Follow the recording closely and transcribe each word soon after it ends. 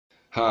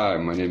Hi,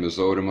 my name is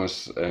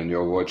Aurimas and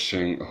you're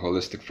watching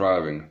Holistic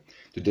Thriving.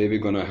 Today we're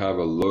gonna have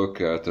a look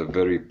at a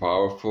very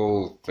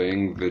powerful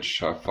thing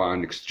which I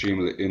find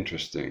extremely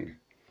interesting.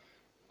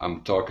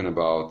 I'm talking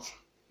about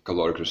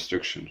caloric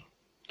restriction.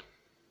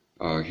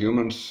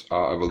 Humans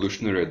are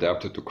evolutionarily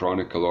adapted to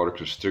chronic caloric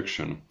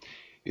restriction.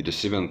 It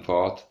is even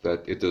thought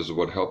that it is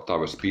what helped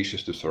our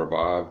species to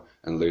survive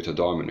and later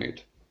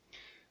dominate.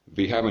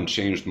 We haven't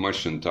changed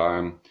much in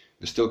time.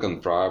 We still can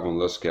thrive on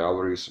less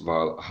calories,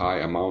 while high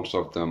amounts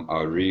of them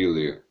are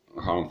really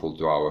harmful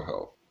to our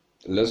health.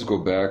 Let's go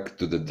back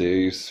to the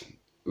days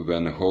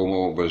when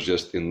Homo was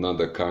just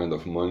another kind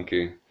of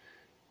monkey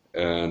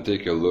and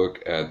take a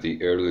look at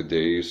the early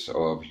days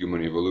of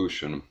human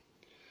evolution.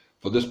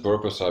 For this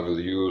purpose, I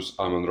will use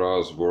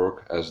Amun-Ra's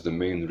work as the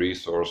main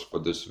resource for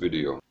this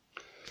video.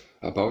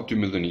 About 2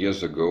 million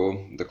years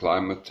ago, the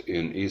climate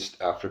in East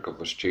Africa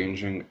was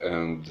changing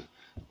and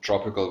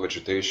tropical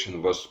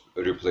vegetation was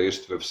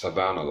replaced with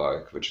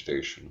savanna-like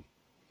vegetation.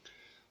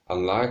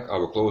 Unlike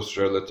our close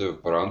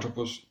relative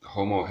Paranthropus,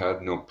 Homo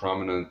had no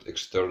prominent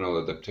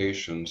external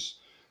adaptations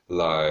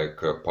like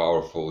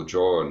powerful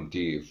jaw and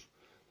teeth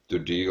to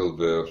deal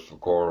with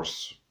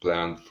coarse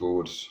plant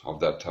foods of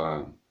that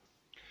time.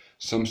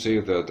 Some say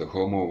that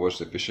Homo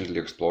was efficiently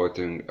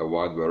exploiting a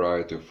wide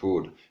variety of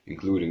food,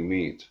 including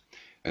meat,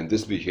 and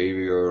this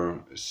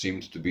behavior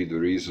seemed to be the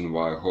reason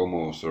why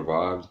Homo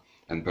survived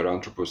and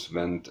Paranthropus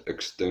went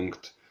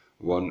extinct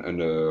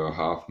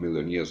 1.5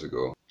 million years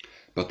ago.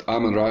 But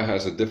Amun-Ra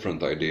has a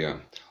different idea.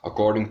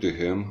 According to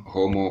him,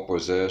 Homo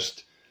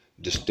possessed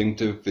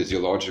distinctive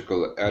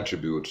physiological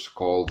attributes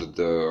called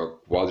the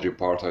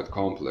quadripartite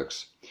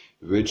complex,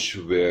 which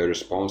were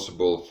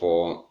responsible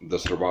for the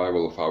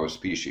survival of our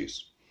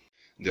species.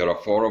 There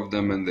are 4 of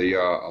them, and they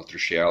are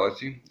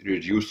altriciality,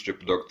 reduced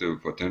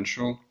reproductive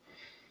potential,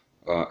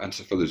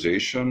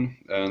 encephalization,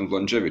 and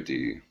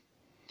longevity.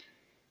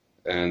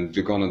 And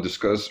we're gonna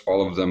discuss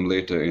all of them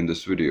later in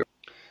this video.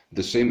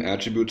 The same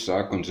attributes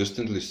are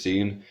consistently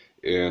seen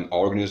in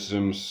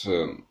organisms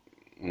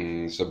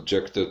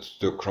subjected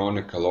to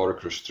chronic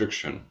caloric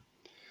restriction.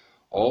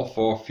 All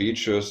 4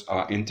 features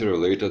are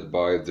interrelated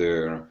by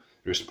their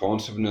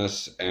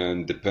responsiveness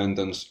and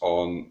dependence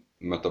on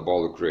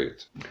metabolic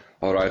rate.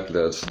 Alright,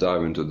 let's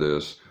dive into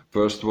this.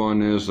 First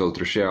one is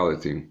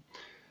altriciality,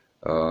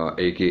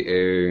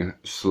 aka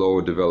slow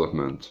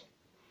development.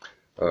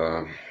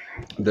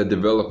 The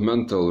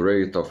developmental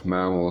rate of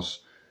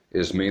mammals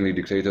is mainly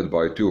dictated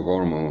by 2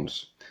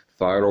 hormones,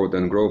 thyroid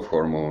and growth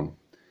hormone.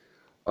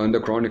 Under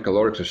chronic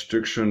caloric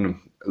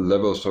restriction,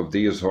 levels of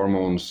these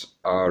hormones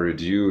are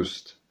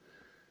reduced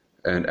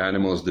and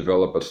animals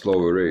develop at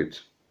slower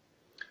rate.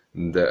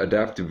 The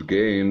adaptive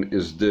gain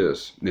is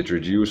this: it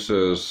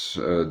reduces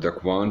the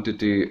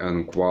quantity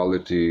and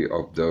quality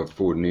of the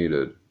food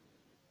needed.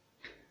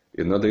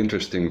 Another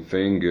interesting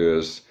thing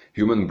is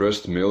human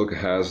breast milk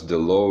has the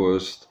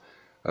lowest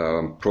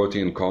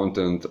protein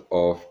content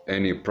of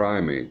any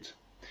primate,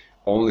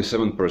 only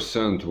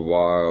 7%,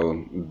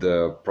 while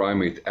the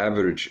primate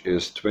average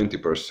is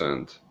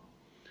 20%.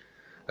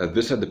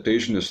 This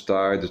adaptation is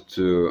tied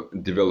to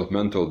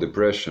developmental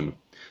depression.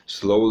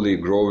 Slowly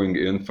growing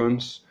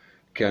infants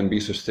can be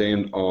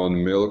sustained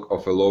on milk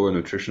of a lower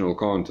nutritional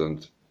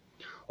content.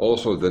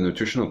 Also, the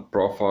nutritional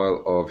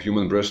profile of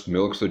human breast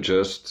milk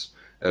suggests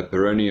a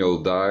perennial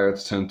diet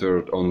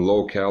centered on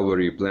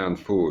low-calorie plant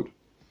food.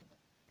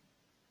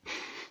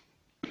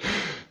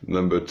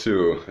 Number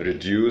 2,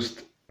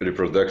 reduced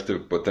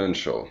reproductive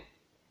potential.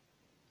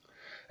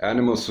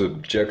 Animals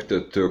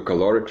subjected to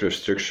caloric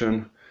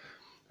restriction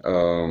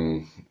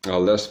are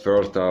less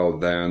fertile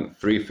than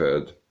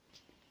free-fed.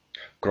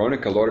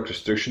 Chronic caloric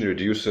restriction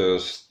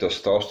reduces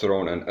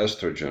testosterone and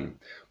estrogen.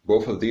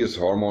 Both of these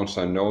hormones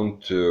are known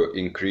to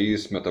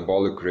increase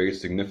metabolic rate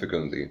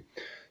significantly.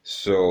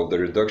 So the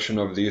reduction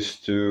of these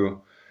 2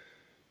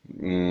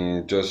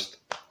 just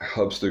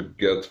helps to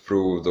get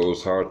through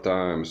those hard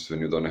times when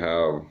you don't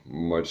have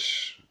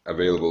much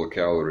available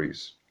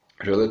calories.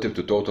 Relative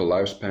to total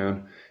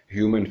lifespan,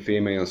 human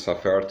females are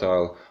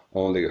fertile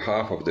only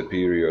half of the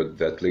period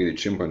that lady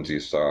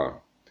chimpanzees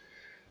are.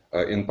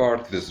 In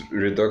part, this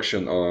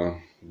reduction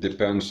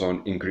depends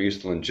on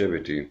increased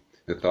longevity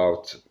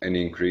without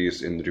any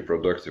increase in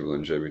reproductive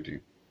longevity.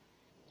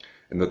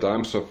 In the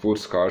times of food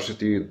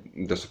scarcity,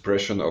 the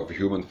suppression of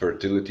human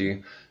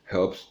fertility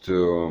helps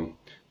to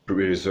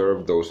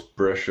preserve those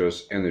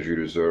precious energy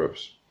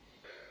reserves.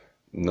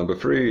 Number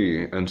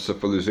 3,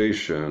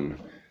 encephalization,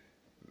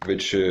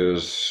 which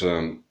is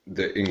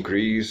the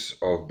increase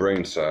of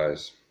brain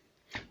size.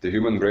 The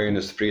human brain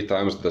is 3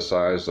 times the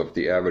size of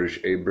the average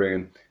ape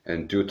brain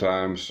and 2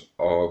 times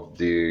of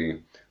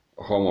the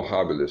Homo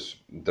habilis,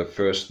 the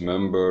first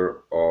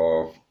member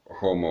of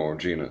Homo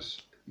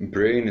genus.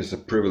 Brain is a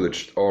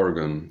privileged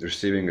organ,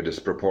 receiving a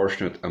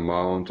disproportionate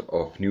amount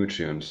of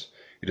nutrients.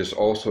 It is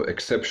also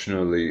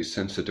exceptionally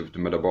sensitive to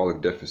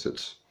metabolic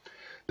deficits.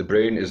 The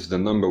brain is the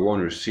number 1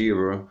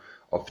 receiver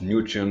of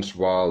nutrients,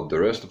 while the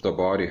rest of the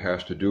body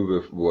has to do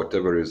with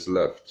whatever is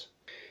left.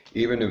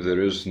 Even if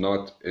there is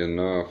not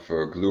enough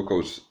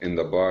glucose in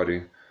the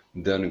body,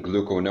 then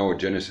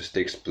gluconeogenesis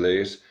takes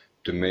place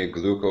to make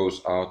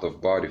glucose out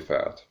of body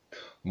fat.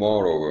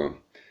 Moreover,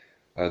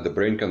 the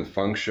brain can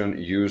function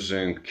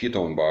using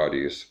ketone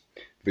bodies,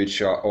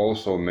 which are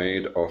also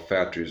made of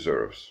fat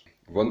reserves.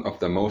 One of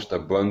the most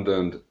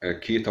abundant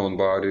ketone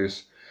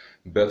bodies,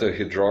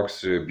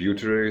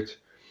 beta-hydroxybutyrate,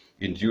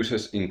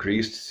 induces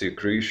increased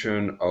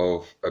secretion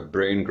of a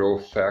brain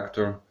growth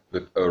factor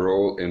with a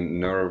role in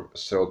nerve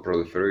cell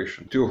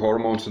proliferation. Two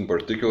hormones in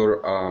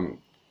particular are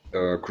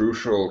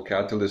crucial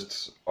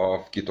catalysts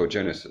of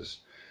ketogenesis: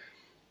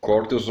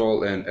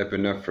 cortisol and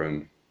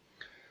epinephrine.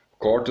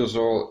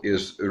 Cortisol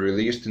is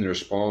released in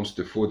response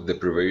to food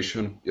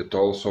deprivation. It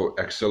also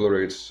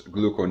accelerates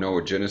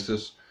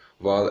gluconeogenesis,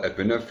 while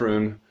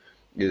epinephrine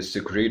is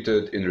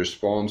secreted in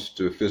response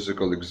to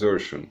physical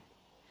exertion.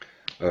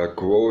 A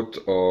quote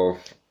of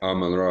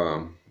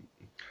Amun-Ra: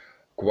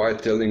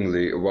 "Quite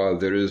tellingly, while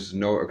there is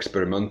no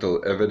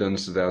experimental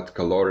evidence that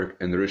caloric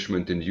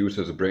enrichment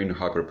induces brain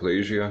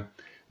hyperplasia,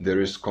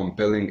 there is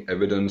compelling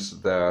evidence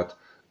that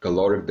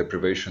caloric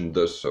deprivation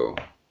does so."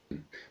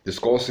 This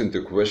calls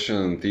into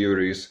question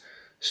theories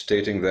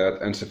stating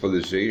that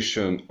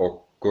encephalization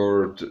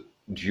occurred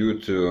due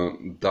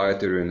to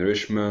dietary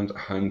enrichment,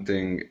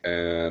 hunting,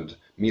 and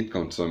meat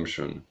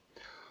consumption.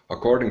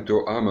 According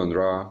to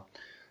Amun-Ra,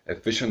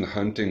 efficient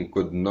hunting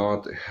could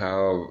not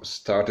have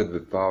started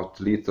without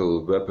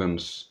lethal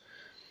weapons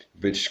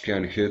which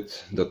can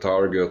hit the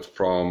target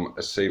from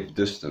a safe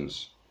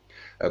distance.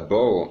 A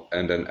bow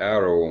and an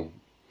arrow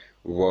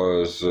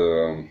was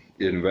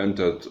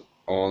invented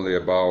only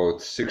about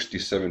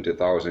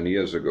 60,000–70,000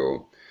 years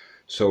ago,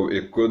 so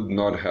it could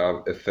not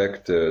have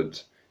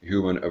affected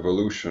human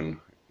evolution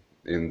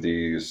in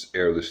these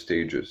early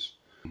stages.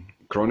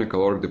 Chronic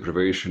caloric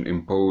deprivation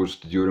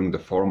imposed during the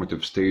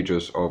formative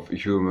stages of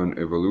human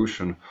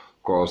evolution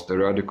caused a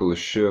radical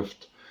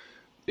shift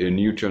in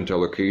nutrient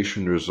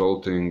allocation,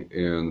 resulting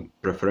in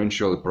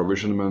preferential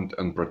provisionment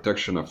and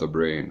protection of the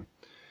brain,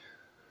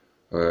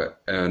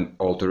 an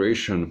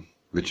alteration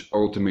which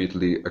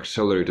ultimately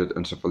accelerated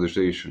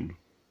encephalization.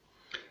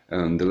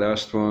 And the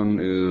last one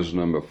is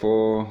number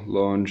 4,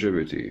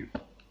 longevity.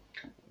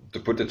 To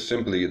put it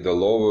simply, the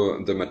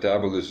lower the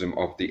metabolism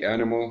of the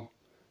animal,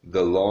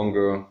 the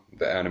longer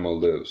the animal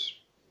lives.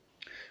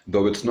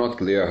 Though it's not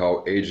clear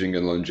how aging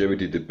and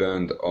longevity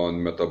depend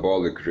on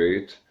metabolic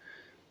rate,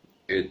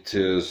 it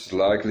is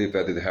likely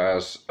that it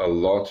has a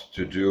lot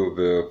to do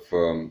with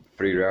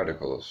free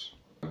radicals.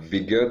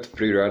 We get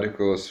free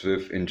radicals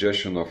with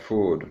ingestion of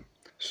food,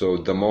 so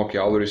the more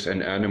calories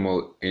an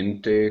animal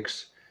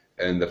intakes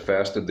and the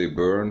faster they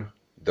burn,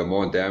 the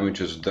more damage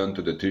is done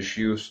to the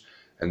tissues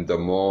and the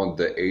more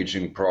the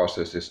aging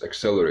process is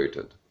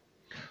accelerated.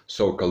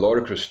 So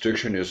caloric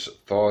restriction is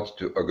thought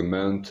to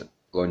augment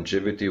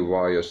longevity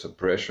via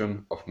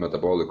suppression of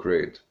metabolic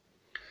rate.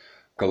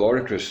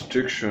 Caloric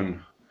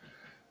restriction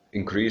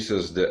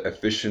increases the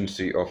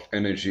efficiency of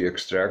energy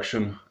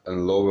extraction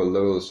and lower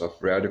levels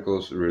of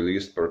radicals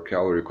released per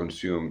calorie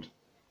consumed.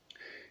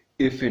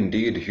 If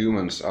indeed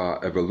humans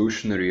are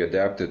evolutionarily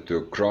adapted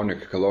to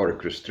chronic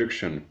caloric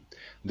restriction,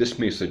 this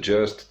may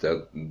suggest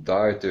that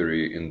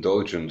dietary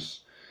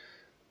indulgence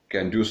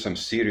can do some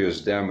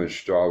serious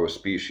damage to our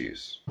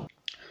species.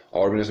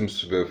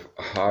 Organisms with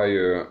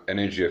higher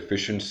energy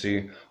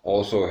efficiency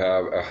also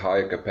have a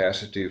higher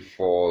capacity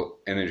for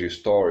energy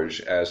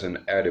storage as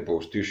an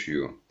adipose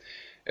tissue.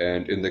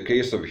 And in the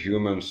case of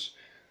humans,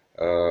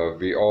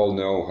 we all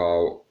know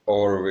how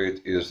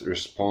overweight is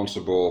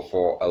responsible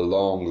for a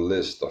long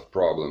list of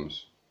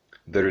problems.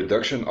 The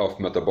reduction of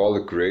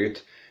metabolic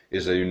rate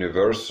is a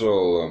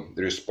universal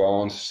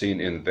response seen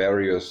in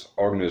various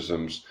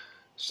organisms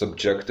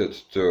subjected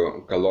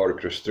to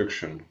caloric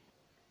restriction.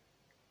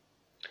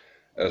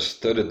 A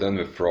study done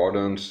with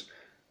rodents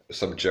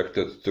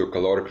subjected to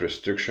caloric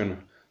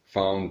restriction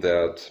found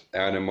that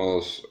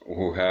animals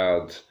who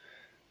had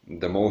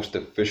the most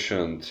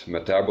efficient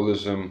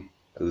metabolism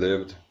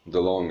lived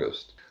the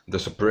longest. The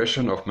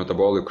suppression of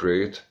metabolic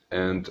rate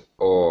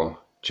and/or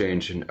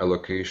change in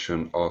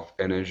allocation of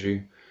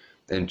energy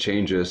and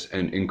changes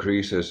and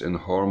increases in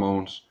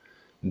hormones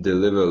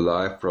deliver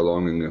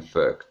life-prolonging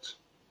effects.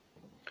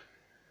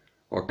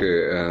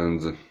 Okay,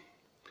 and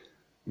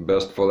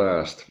best for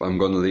last, I'm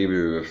gonna leave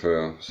you with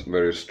a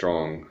very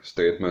strong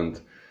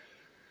statement.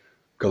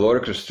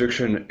 Caloric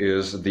restriction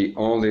is the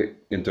only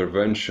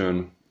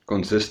intervention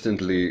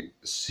consistently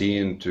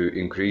seen to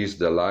increase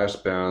the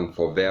lifespan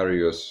for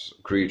various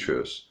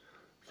creatures,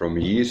 from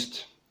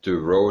yeast to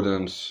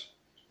rodents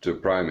to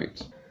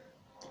primates.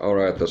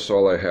 Alright, that's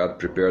all I had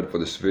prepared for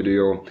this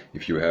video.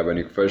 If you have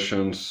any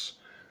questions,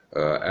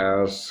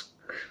 ask.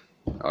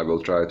 I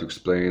will try to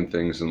explain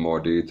things in more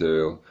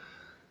detail.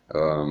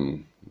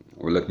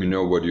 Let me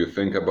know what you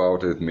think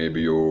about it.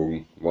 Maybe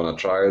you want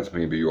to try it,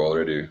 maybe you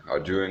already are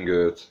doing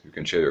it. You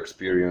can share your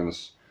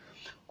experience.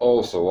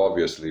 Also,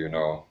 obviously,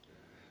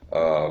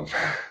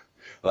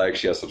 like,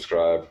 share,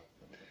 subscribe,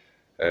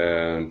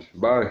 and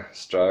bye.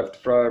 Strive to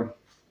thrive.